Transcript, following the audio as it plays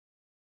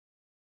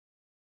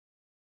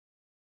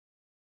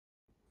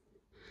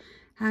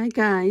Hi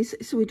guys,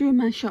 so we're doing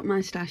my shop my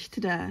stash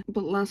today,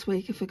 but last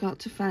week I forgot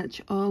to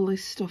fetch all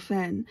this stuff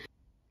in.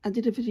 I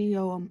did a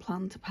video on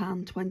plan to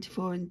pan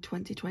 24 in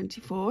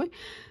 2024,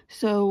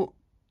 so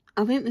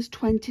I think there's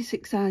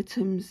 26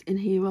 items in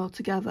here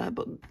altogether,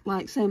 but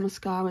like say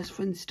mascaras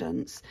for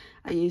instance,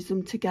 I use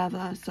them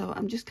together, so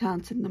I'm just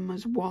counting them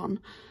as one.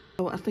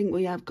 So I think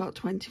we have got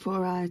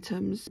 24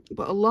 items,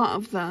 but a lot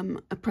of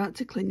them are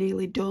practically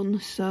nearly done,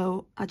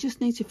 so I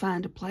just need to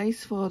find a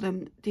place for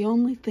them. The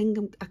only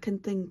thing I can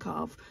think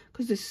of,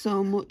 because there's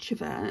so much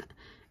of it,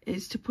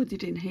 is to put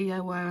it in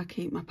here where I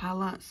keep my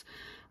palettes,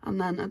 and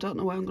then I don't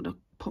know where I'm going to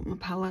put my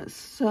palettes.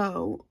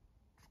 So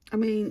I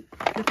mean,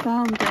 the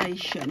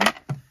foundation,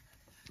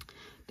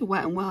 the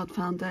Wet n Wild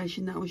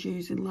foundation that I was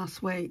using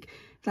last week,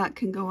 that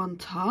can go on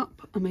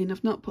top. I mean,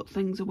 I've not put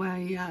things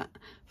away yet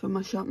for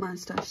my shop my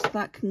stash, so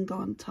that can go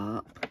on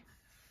top.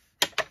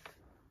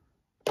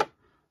 So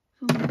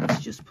let's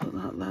just put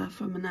that there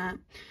for a minute.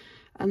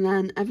 And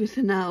then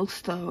everything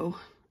else though,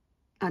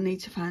 I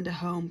need to find a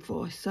home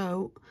for,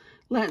 so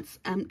let's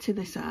empty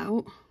this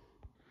out.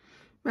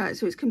 Right,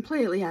 so it's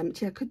completely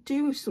empty. I could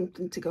do with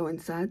something to go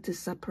inside to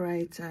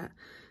separate it,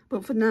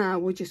 but for now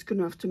we're just going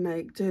to have to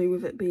make do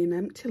with it being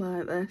empty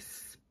like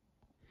this.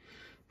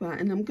 Right,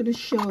 and I'm going to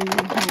show you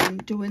how I'm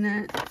doing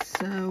it.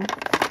 So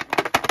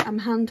I'm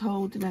hand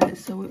holding it,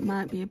 so it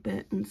might be a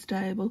bit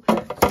unstable.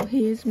 So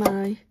here's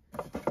my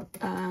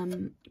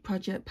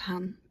Project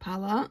Pan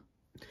palette.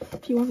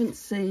 If you haven't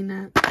seen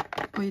it,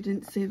 or you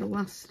didn't see the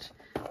last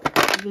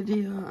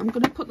video, I'm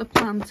going to put the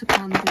plan to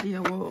pan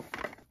video up.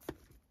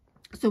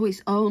 So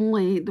it's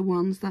only the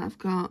ones that I've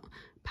got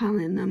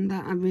pan in them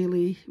that I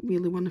really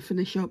want to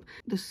finish up.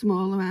 The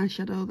smaller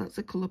eyeshadow, that's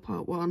a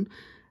Colourpop one.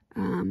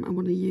 I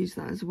want to use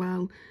that as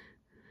well.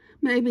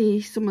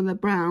 Maybe some of the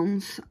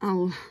browns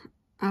I'll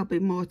be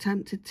more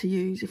tempted to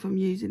use if I'm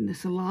using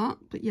this a lot.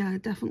 But yeah, I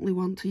definitely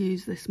want to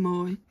use this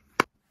more.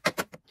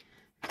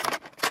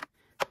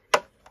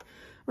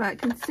 Right,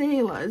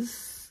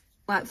 concealers,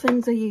 like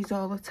things I use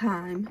all the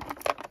time,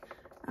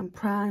 and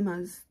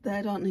primers,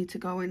 they don't need to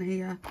go in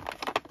here.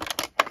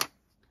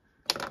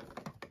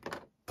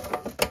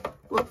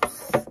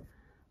 Whoops.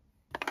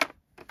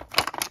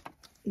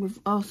 We've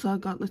also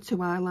got the two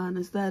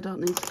eyeliners, they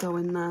don't need to go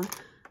in there,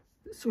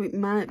 so it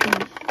might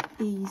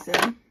be easy.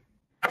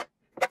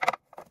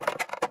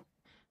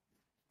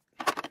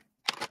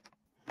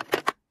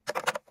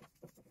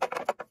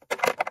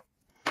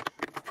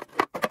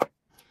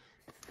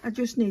 I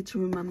just need to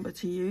remember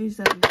to use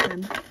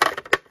everything.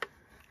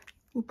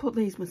 We'll put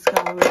these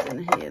mascaras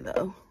in here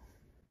though,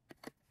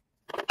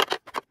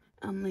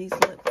 and these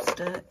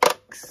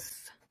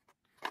lipsticks.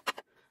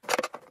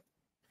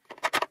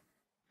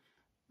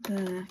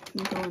 There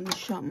can go in the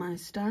shop my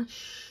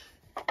stash.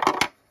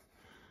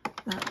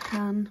 That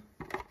can,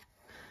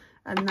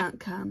 and that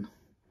can.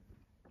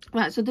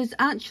 Right, so there's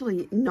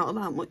actually not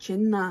that much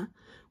in there.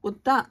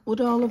 Would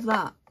all of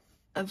that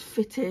have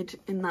fitted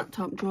in that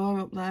top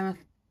drawer up there?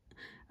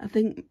 I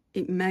think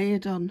it may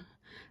have done.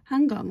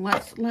 Hang on,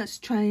 let's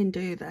try and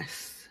do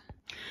this.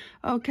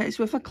 Okay,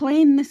 so if I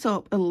clean this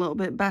up a little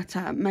bit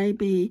better,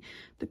 maybe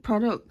the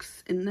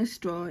products in this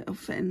drawer will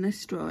fit in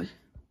this drawer.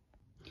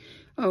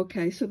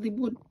 Okay, so they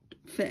would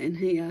fit in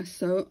here,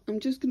 so I'm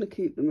just going to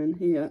keep them in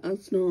here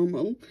as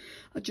normal.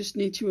 I just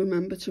need to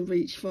remember to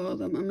reach for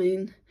them. I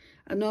mean,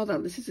 I know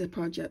that this is a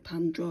Project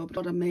Pan drawer, but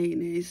what I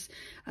mean is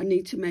I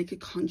need to make a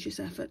conscious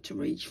effort to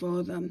reach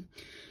for them.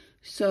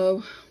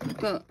 So we've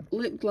got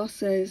lip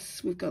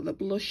glosses, we've got the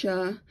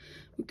blusher,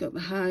 we've got the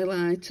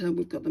highlighter,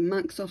 we've got the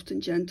MAC Soft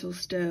and Gentle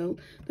Still,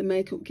 the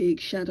Makeup Geek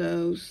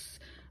shadows,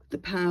 the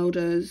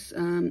powders.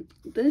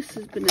 This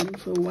has been in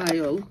for a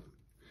while.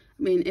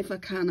 I mean, if I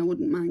can, I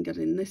wouldn't mind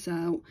getting this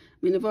out. I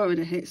mean, I've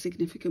already hit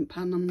significant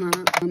pan on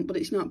that, but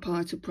it's not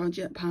part of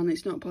Project Pan.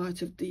 It's not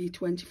part of the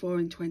 24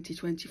 in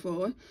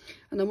 2024.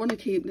 And I want to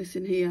keep this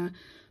in here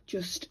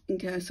just in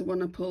case I want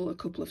to pull a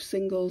couple of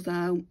singles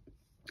out.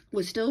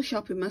 We're still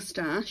shopping my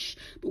stash,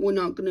 but we're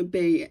not going to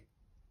be,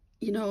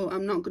 you know,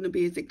 I'm not going to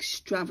be as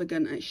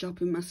extravagant at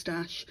shopping my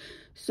stash.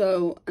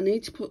 So I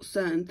need to put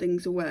certain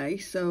things away.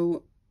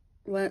 So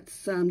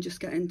let's just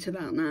get into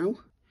that now.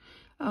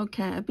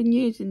 Okay, I've been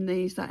using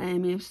these that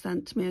Amy have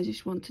sent to me. I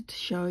just wanted to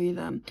show you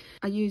them.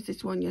 I used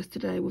this one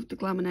yesterday with the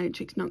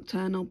Glaminatrix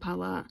Nocturnal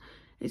palette.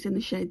 It's in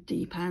the shade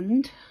Deep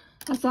End.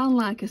 I sound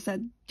like I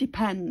said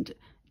Depend,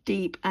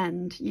 Deep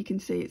End. You can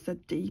see it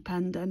said Deep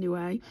End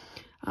anyway.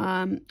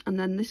 And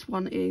then this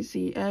one is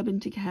the Urban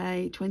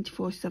Decay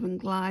 24/7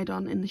 Glide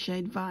On in the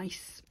shade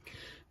Vice.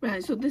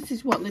 Right, so this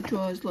is what the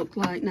drawers look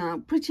like now.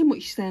 Pretty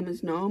much same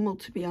as normal,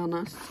 to be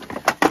honest.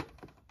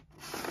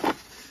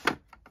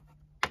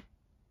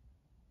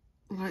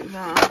 Like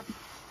that.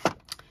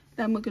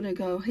 Then we're going to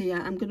go here.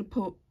 I'm going to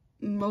put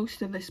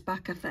most of this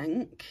back, I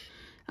think.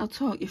 I'll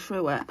talk you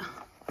through it.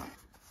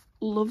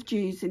 Loved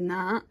using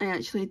that. I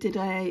actually did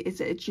is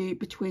it a dupe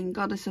between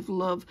Goddess of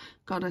Love,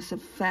 Goddess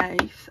of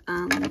Faith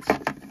and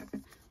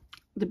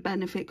the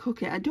Benefit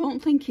Cookie. I don't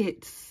think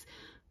it's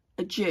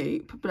a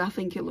dupe, but I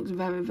think it looks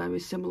very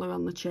similar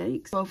on the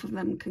cheeks. Both of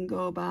them can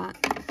go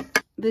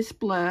back. this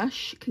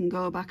blush can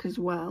go back as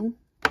well.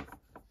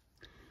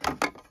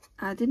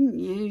 I didn't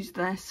use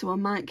this, so I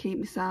might keep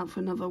this out for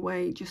another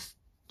week just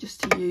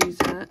to use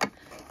it.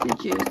 I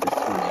did use this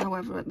one,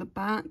 however, at the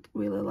back.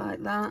 Really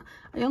like that.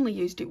 I only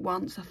used it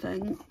once, I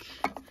think.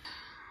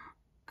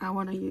 I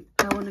want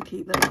to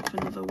keep that out for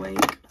another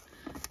week.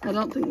 I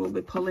don't think we'll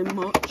be pulling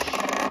much.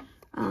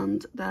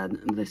 And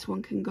then this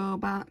one can go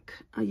back.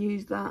 I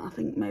used that, I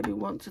think, maybe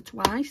once or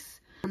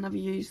twice. I never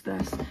used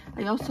this.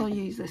 I also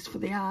use this for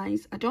the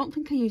eyes. I don't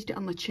think I used it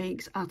on the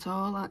cheeks at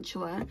all,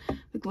 actually.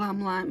 The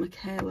Glaminatrix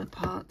Michaela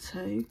Part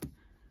 2.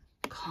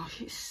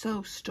 Gosh, it's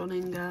so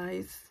stunning,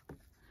 guys.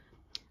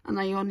 And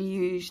I only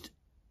used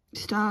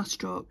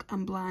Starstruck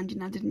and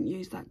Blinding. I didn't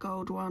use that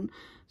gold one.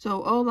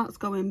 So all that's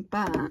going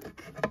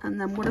back. And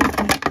then what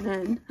I'm keeping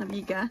in, have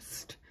you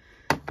guessed?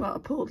 What I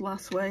pulled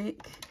last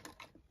week.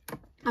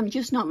 I'm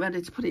just not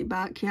ready to put it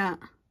back yet.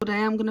 But I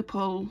am going to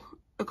pull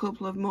a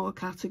couple of more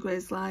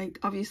categories. Like,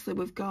 obviously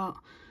we've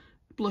got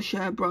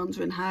blusher,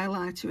 bronzer and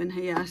highlighter in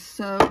here.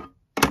 So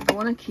I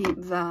want to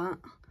keep that.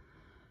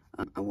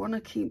 I want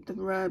to keep the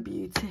Rare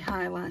Beauty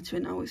highlighter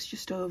in. Oh, it's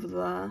just over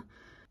there.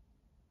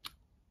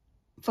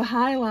 For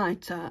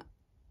highlighter,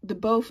 they're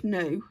both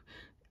new.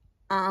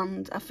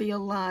 And I feel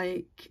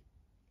like...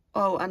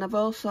 Oh, and I've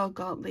also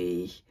got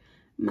the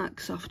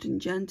MAC Soft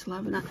and Gentle,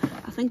 haven't I?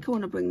 I think I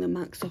want to bring the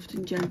MAC Soft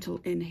and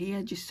Gentle in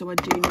here just so I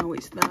do know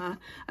it's there.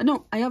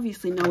 I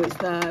obviously know it's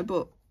there,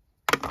 but...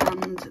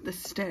 And the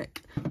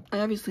stick. I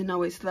obviously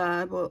know it's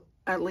there, but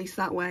at least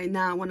that way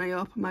now when I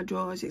open my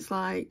drawers, it's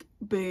like,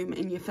 boom,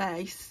 in your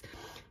face.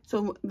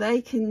 So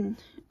they can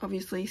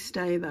obviously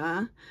stay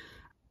there.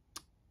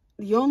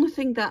 The only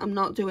thing that I'm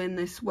not doing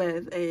this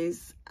with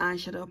is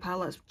eyeshadow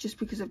palettes, just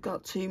because I've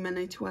got too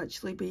many to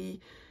actually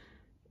be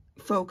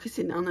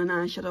focusing on an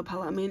eyeshadow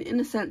palette. I mean, in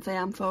a sense I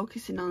am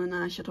focusing on an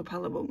eyeshadow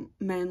palette, but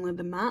mainly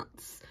the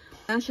mattes.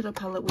 The eyeshadow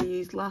palette we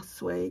used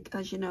last week,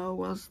 as you know,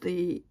 was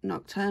the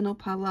Nocturnal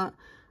palette.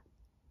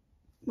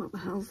 What the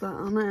hell's that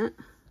on it?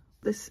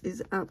 This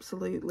is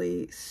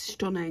absolutely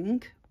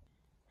stunning.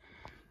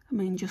 I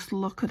mean, just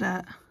look at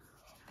it.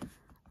 I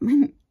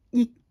mean,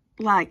 you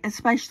like,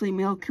 especially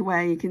Milky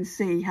Way, you can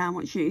see how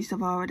much use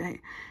I've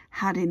already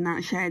had in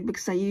that shade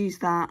because I use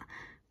that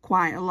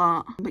quite a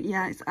lot. But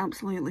yeah, it's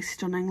absolutely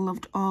stunning.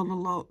 Loved all the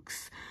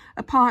looks,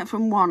 apart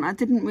from one. I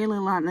didn't really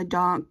like the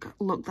dark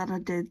look that I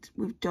did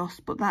with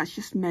Dust, but that's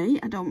just me.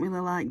 I don't really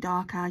like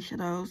dark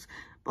eyeshadows,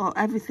 but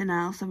everything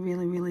else I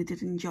really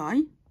did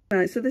enjoy.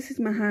 Right, so this is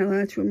my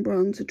highlighter and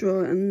bronzer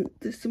drawer, and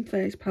there's some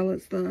face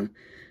palettes there.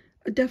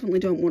 I definitely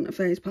don't want a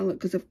face palette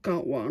because I've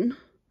got one.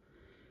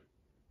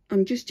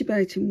 I'm just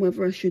debating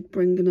whether I should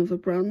bring another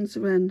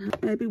bronzer in.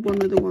 Maybe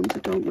one of the ones I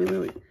don't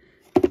really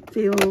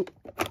feel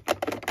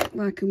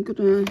like I'm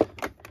gonna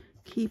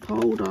keep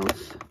hold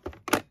of.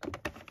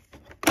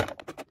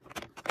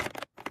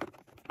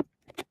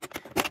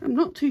 I'm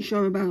not too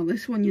sure about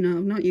this one, you know.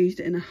 I've not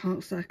used it in a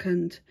hot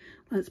second.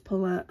 Let's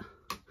pull it.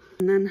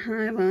 And then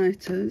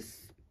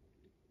highlighters.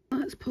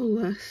 Let's pull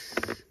this.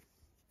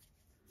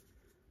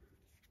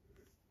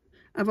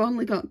 I've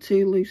only got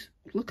two loose.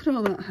 Look at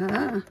all that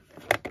hair.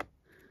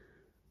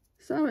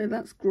 Sorry,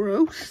 that's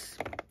gross.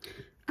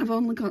 I've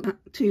only got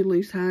two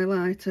loose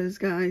highlighters,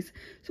 guys.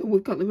 So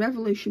we've got the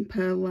Revolution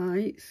Pearl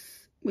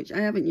Lights, which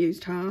I haven't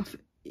used half.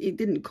 It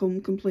didn't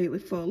come completely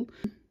full,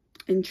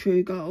 in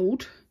True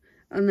Gold.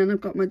 And then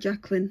I've got my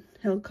Jaclyn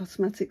Hill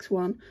Cosmetics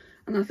one.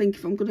 And I think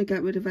if I'm going to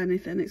get rid of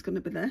anything, it's going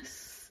to be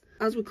this.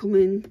 As we're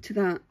coming to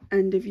that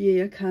end of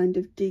year kind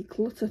of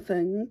declutter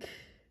thing,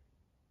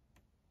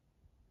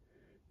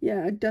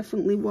 yeah, I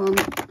definitely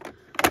want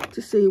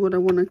to see what I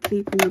want to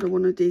keep and what I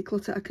want to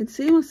declutter. I can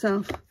see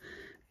myself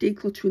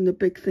decluttering the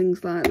big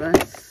things like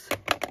this,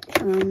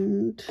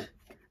 and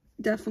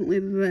definitely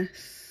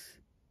this.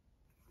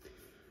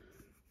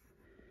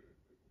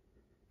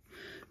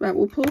 Right,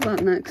 we'll pull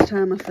that next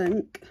time, I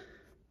think.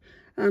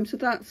 So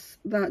that's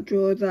that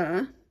drawer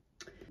there.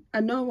 I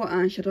know what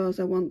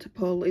eyeshadows I want to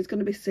pull. It's going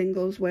to be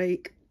singles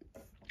week,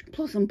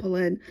 plus I'm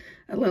pulling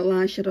a little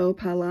eyeshadow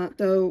palette.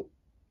 So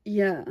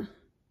yeah,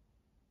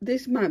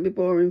 this might be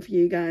boring for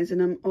you guys, and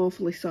I'm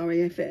awfully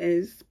sorry if it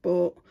is,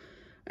 but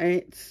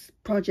it's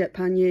project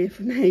pan year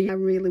for me. I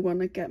really want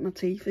to get my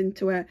teeth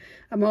into it.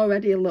 I'm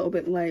already a little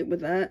bit late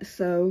with it,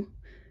 so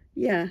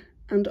yeah.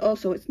 And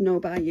also it's no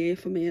buy year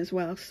for me as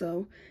well,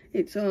 so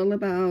it's all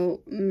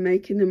about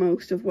making the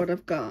most of what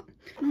I've got.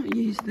 Not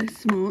use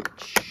this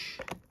much.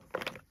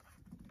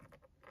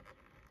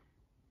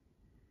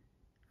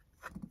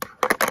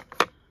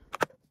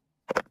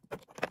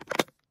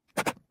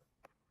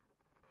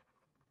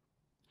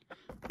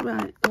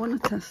 Right, I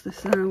want to test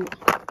this out,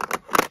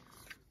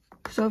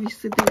 because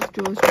obviously these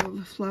drawers are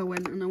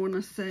overflowing, and I want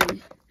to see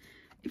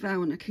if I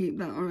want to keep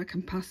that or I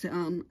can pass it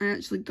on. I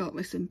actually got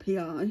this in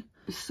PI,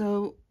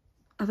 so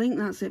I think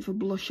that's it for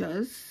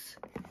blushers.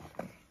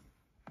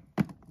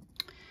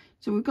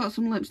 So we've got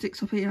some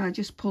lipsticks up here. I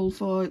just pulled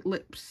for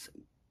lips.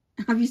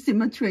 Have you seen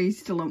my tree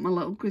still up, my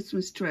little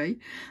Christmas tree?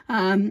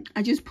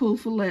 I just pull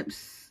for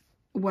lips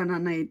when I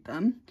need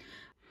them.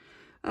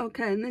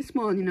 Okay, and this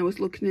morning I was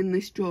looking in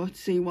this drawer to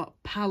see what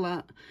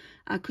palette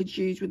I could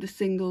use with the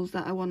singles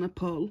that I want to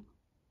pull.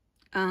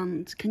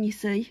 And can you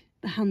see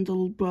the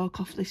handle broke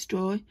off this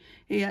drawer?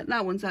 Yeah,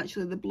 that one's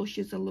actually the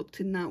blushes. I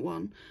looked in that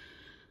one.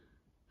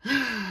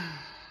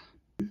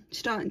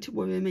 Starting to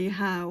worry me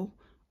how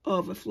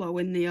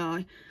overflowing they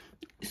are.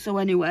 So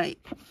anyway,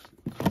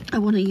 I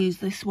want to use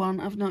this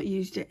one. I've not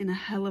used it in a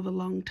hell of a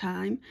long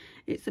time.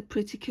 It's a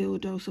Pretty Cool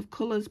Dose of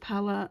Colours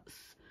palette.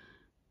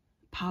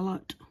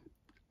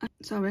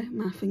 Sorry,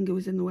 my finger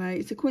was in the way.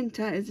 It's a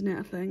quintet, isn't it,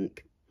 I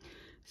think?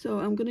 So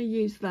I'm going to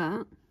use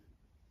that.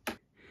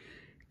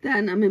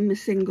 Then I'm in my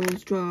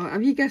singles drawer.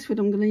 Have you guessed what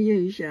I'm going to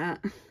use yet?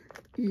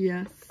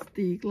 Yes,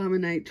 the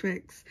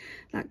Glaminatrix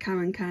that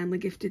Karen kindly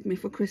gifted me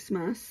for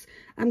Christmas.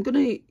 I'm going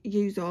to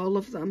use all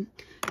of them.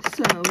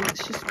 So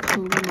let's just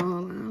pull them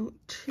all out.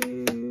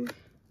 2,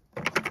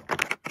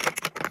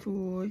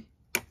 4,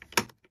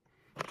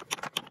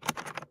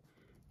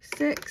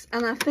 6.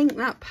 And I think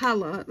that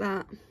palette,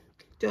 that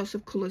Dose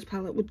of Colours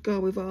palette, would go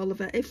with all of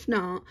it. If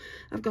not,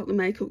 I've got the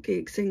Makeup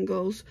Geek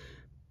singles.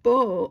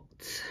 But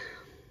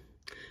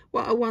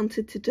what I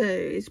wanted to do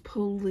is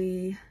pull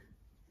the...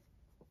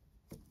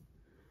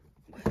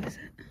 Where is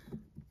it?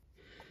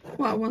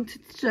 What I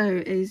wanted to do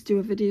is do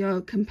a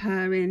video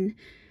comparing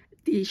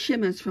the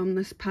shimmers from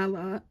this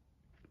palette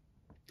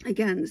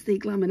against the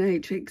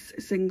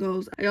Glaminatrix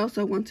singles. I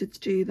also wanted to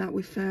do that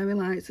with Fairy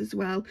Lights as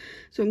well.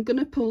 So I'm going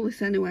to pull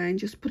this anyway and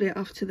just put it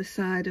off to the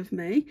side of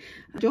me.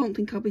 I don't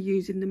think I'll be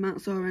using the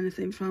mattes or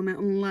anything from it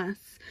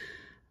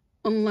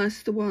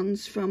unless the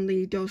ones from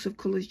the Dose of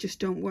Colours just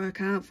don't work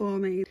out for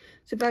me.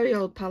 It's a very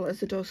old palette,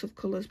 it's a Dose of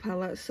Colours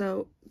palette,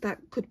 so that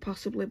could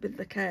possibly be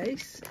the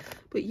case.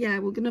 But yeah,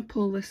 we're going to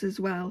pull this as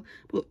well,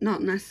 but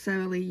not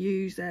necessarily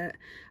use it.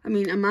 I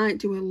mean, I might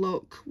do a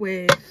look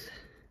with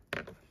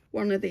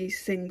one of these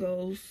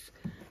singles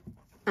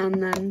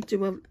and then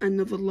do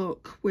another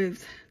look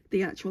with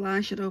the actual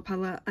eyeshadow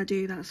palette. I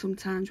do that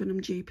sometimes when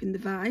I'm duping the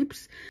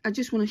vibes. I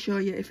just want to show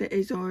you if it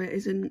is or it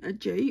isn't a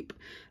dupe,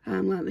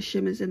 like the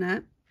shimmers in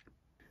it.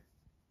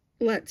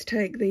 Let's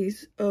take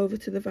these over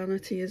to the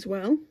vanity as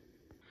well.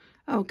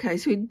 Okay,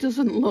 so it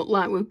doesn't look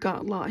like we've got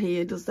a lot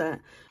here, does it?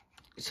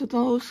 So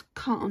those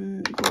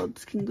cotton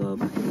buds can go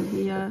back in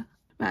here.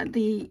 Right,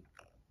 the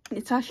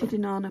Natasha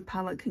Denona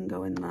palette can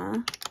go in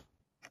there.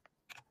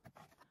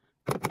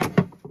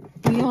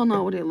 We all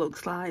know what it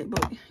looks like,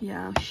 but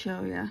yeah, I'll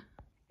show you.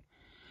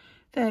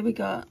 There we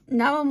go.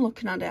 Now I'm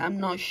looking at it, I'm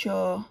not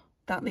sure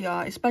that they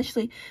are,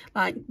 especially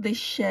like this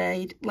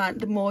shade, like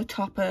the more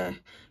topper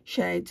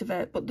shades of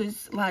it. But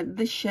there's like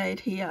this shade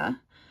here,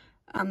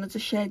 and there's a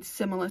shade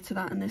similar to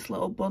that in this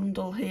little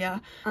bundle here.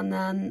 And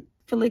then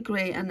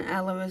Filigree and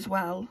Ella as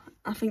well.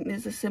 I think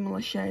there's a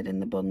similar shade in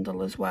the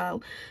bundle as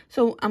well.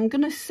 So I'm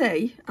going to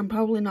see. I'm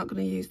probably not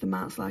going to use the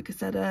mattes like I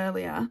said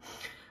earlier.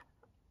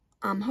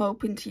 I'm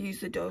hoping to use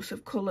the Dose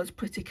of Colours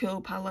Pretty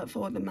Cool palette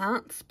for the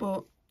mattes,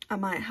 but I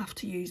might have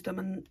to use them,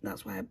 and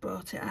that's why I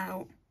brought it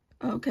out.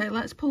 Okay,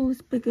 let's pull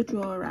this bigger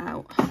drawer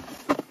out.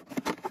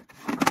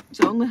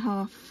 It's only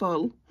half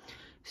full.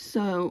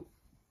 So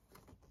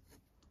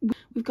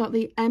we've got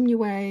the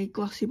MUA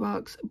Glossy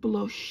Box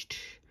Blushed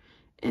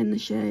in the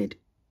shade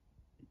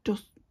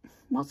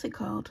what's it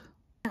called?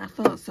 I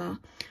thought so.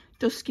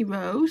 Dusky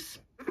Rose.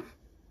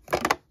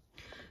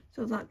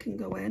 So that can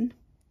go in.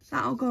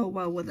 That'll go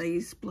well with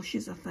these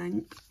blushes, I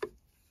think,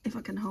 if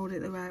I can hold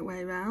it the right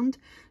way around.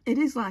 It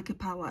is like a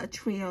palette, a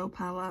trio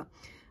palette.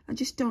 I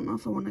just don't know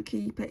if I want to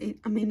keep it.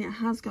 I mean, it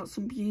has got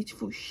some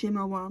beautiful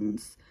shimmer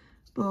ones,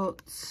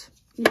 but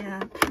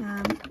yeah,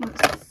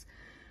 let's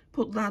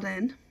put that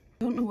in.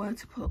 I don't know where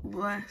to put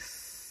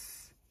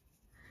this.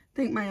 I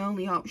think my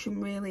only option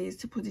really is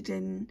to put it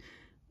in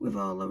with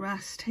all the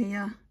rest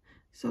here.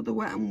 So the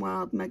Wet n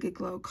Wild Mega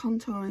Glow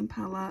Contouring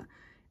Palette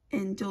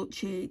in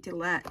Dulce de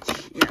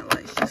Leche. Yeah,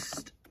 let's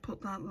just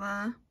put that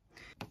there.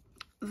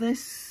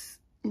 This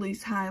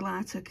loose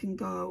highlighter can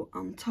go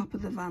on top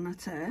of the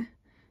vanity.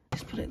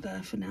 Just put it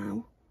there for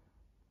now.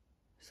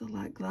 So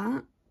like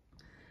that.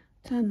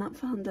 Turn that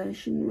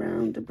foundation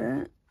round a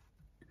bit,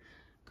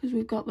 because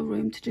we've got the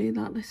room to do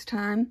that this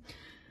time.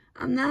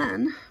 And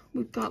then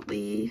we've got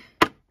the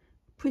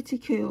Pretty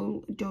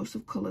Cool Dose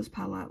of Colours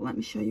palette. Let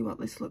me show you what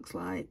this looks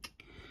like.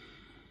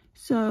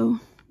 So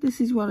this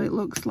is what it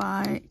looks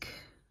like.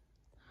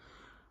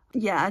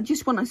 Yeah, I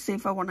just want to see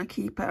if I want to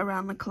keep it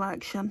around the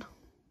collection.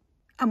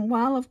 And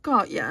while I've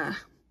got you,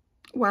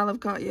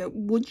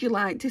 would you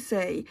like to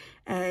see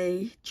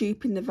a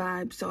dupe in the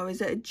vibes, or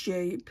is it a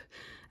dupe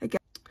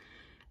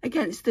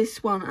against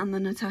this one and the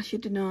Natasha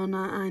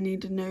Denona I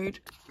Need a Nude?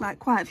 Like,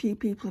 quite a few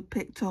people have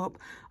picked up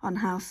on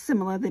how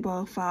similar they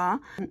both are,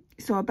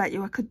 so I bet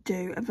you I could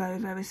do a very,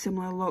 very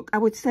similar look. I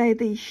would say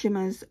these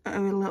shimmers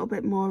are a little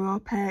bit more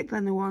opaque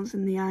than the ones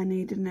in the I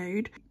Need a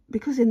Nude,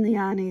 because in the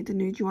I Need a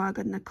Nude you are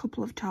getting a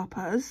couple of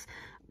toppers.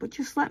 But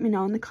just let me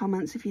know in the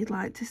comments if you'd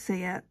like to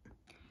see it.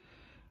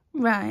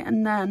 Right,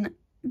 and then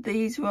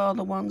these are all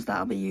the ones that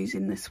I'll be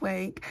using this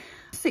week.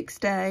 6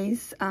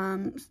 days,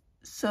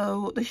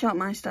 So the Shop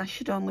My Stash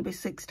should only be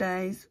 6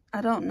 days.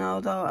 I don't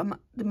know though,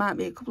 there might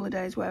be a couple of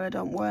days where I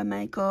don't wear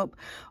makeup,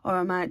 or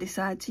I might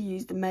decide to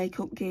use the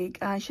Makeup Geek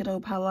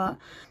eyeshadow palette.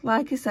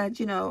 Like I said,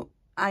 you know,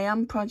 I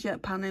am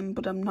project panning,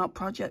 but I'm not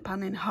project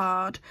panning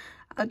hard.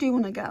 I do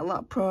want to get a lot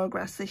of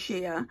progress this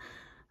year.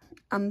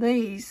 And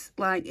these,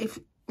 like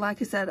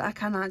I said, I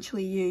can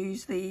actually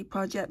use the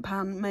Project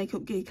Pan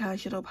Makeup Geek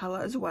eyeshadow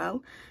palette as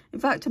well. In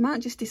fact, I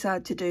might just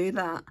decide to do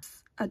that.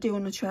 I do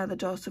want to try the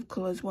Dose of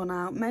Colours one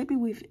out, maybe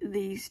with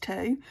these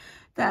two.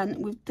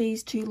 Then with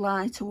these two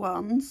lighter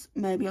ones,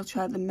 maybe I'll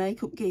try the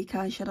Makeup Geek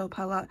eyeshadow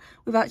palette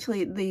with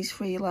actually these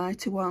 3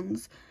 lighter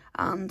ones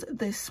and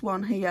this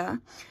one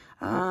here,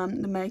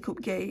 the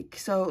Makeup Geek.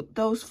 So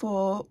those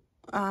 4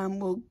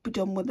 will be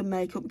done with the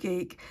Makeup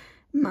Geek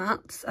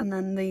mattes, and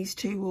then these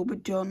 2 will be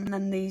done, and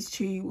then these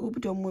 2 will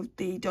be done with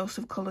the Dose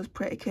of Colours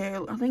Pretty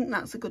Cool. I think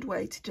that's a good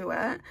way to do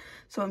it.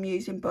 So I'm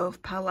using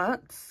both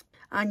palettes.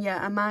 And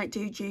yeah, I might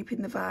do Dupe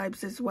in the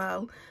Vibes as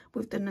well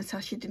with the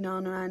Natasha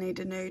Denona I Need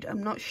a Nude.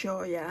 I'm not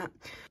sure yet.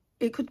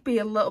 It could be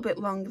a little bit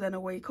longer than a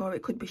week, or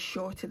it could be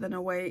shorter than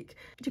a week,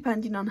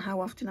 depending on how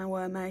often I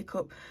wear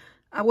makeup.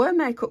 I wear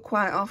makeup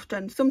quite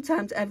often,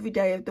 sometimes every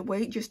day of the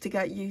week, just to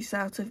get use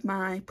out of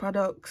my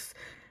products.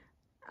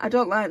 I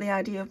don't like the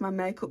idea of my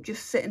makeup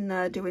just sitting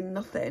there doing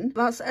nothing.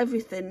 That's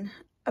everything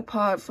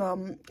apart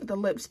from the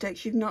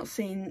lipsticks. You've not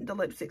seen the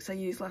lipsticks I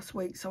used last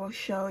week, so I'll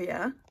show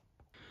you.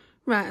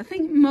 Right, I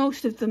think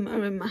most of them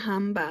are in my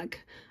handbag,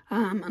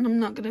 and I'm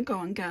not going to go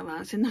and get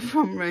that. It's in the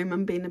front room.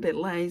 I'm being a bit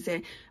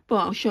lazy, but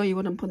I'll show you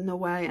what I'm putting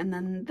away, and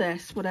then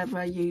this, whatever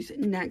I use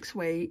next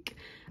week,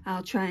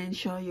 I'll try and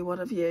show you what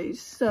I've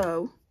used.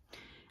 So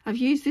I've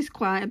used this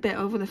quite a bit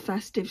over the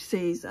festive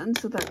season,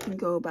 so that can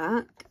go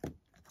back.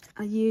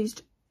 I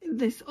used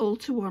this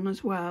Ulta one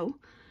as well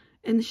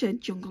in the shade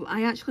Jungle.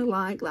 I actually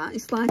like that.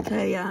 It's like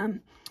a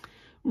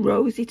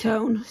rosy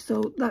tone,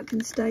 so that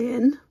can stay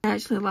in. I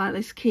actually like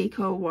this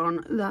Kiko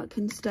one, that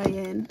can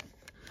stay in,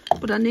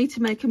 but I need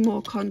to make a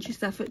more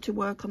conscious effort to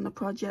work on the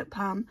Project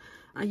Pan.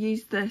 I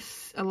used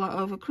this a lot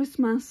over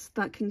Christmas.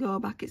 That can go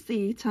back. It's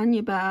the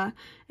Tanya Bear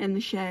in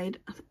the shade,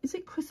 is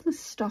it Christmas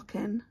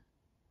Stocking?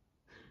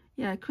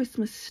 Yeah,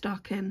 Christmas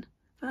Stocking.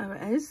 There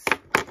it is.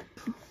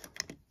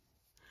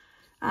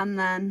 And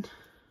then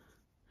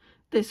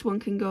this one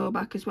can go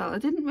back as well. I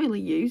didn't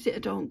really use it, I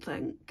don't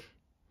think.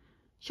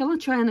 Shall I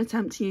try and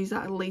attempt to use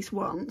that at least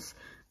once?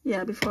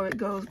 Yeah, before it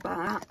goes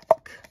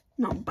back.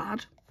 Not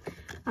bad.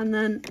 And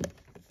then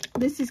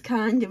this is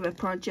kind of a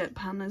Project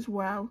Pan as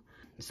well.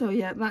 So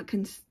yeah, that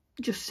can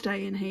just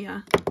stay in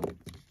here.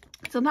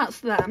 So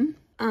that's them.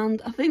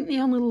 And I think the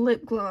only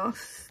lip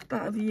gloss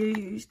that I've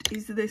used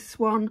is this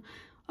one.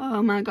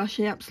 Oh my gosh,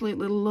 I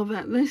absolutely love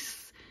it.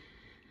 This,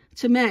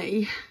 to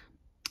me,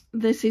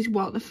 this is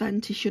what the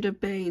Fenty should have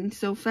been.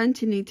 So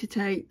Fenty need to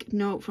take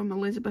note from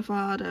Elizabeth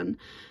Arden.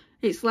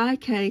 It's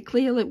like a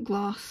clear lip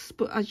gloss,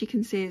 but as you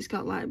can see, it's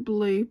got like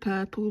blue,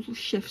 purple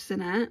shifts in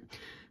it.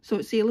 So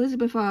it's the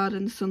Elizabeth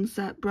Arden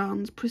Sunset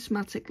Bronze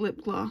Prismatic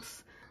Lip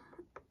Gloss.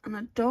 And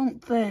I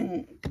don't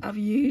think I've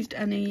used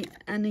any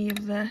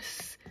of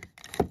this.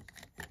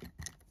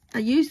 I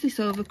used this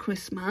over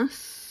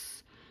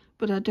Christmas,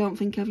 but I don't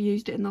think I've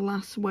used it in the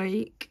last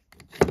week.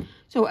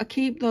 So I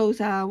keep those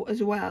out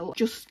as well,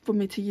 just for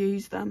me to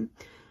use them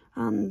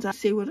and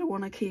see what I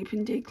want to keep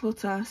and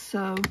declutter.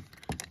 So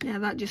yeah,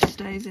 that just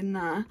stays in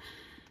there.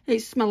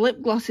 It's my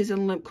lip glosses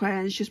and lip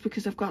crayons, just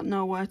because I've got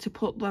nowhere to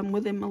put them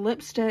within my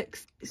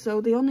lipsticks.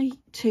 So the only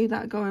 2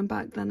 that are going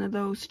back then are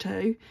those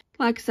 2.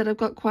 Like I said, I've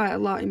got quite a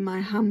lot in my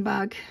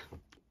handbag.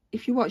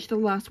 If you watch the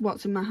last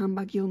What's in My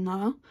Handbag, you'll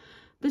know.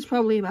 There's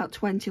probably about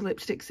 20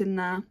 lipsticks in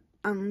there.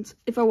 And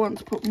if I want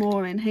to put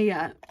more in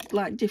here,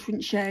 like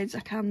different shades,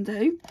 I can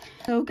do.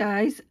 So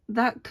guys,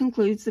 that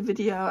concludes the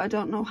video. I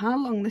don't know how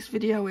long this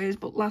video is,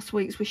 but last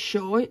week's was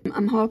short.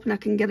 I'm hoping I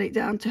can get it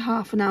down to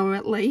half an hour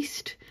at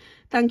least.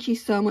 Thank you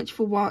so much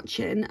for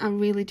watching. I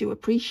really do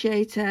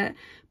appreciate it.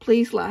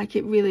 Please like,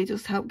 it really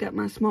does help get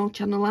my small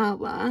channel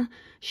out there.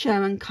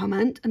 Share and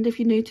comment. And if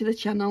you're new to the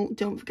channel,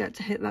 don't forget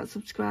to hit that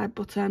subscribe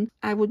button.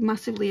 I would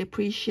massively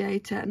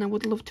appreciate it, and I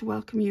would love to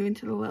welcome you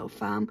into the little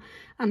fam.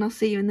 And I'll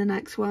see you in the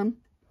next one.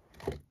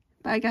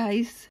 Bye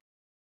guys.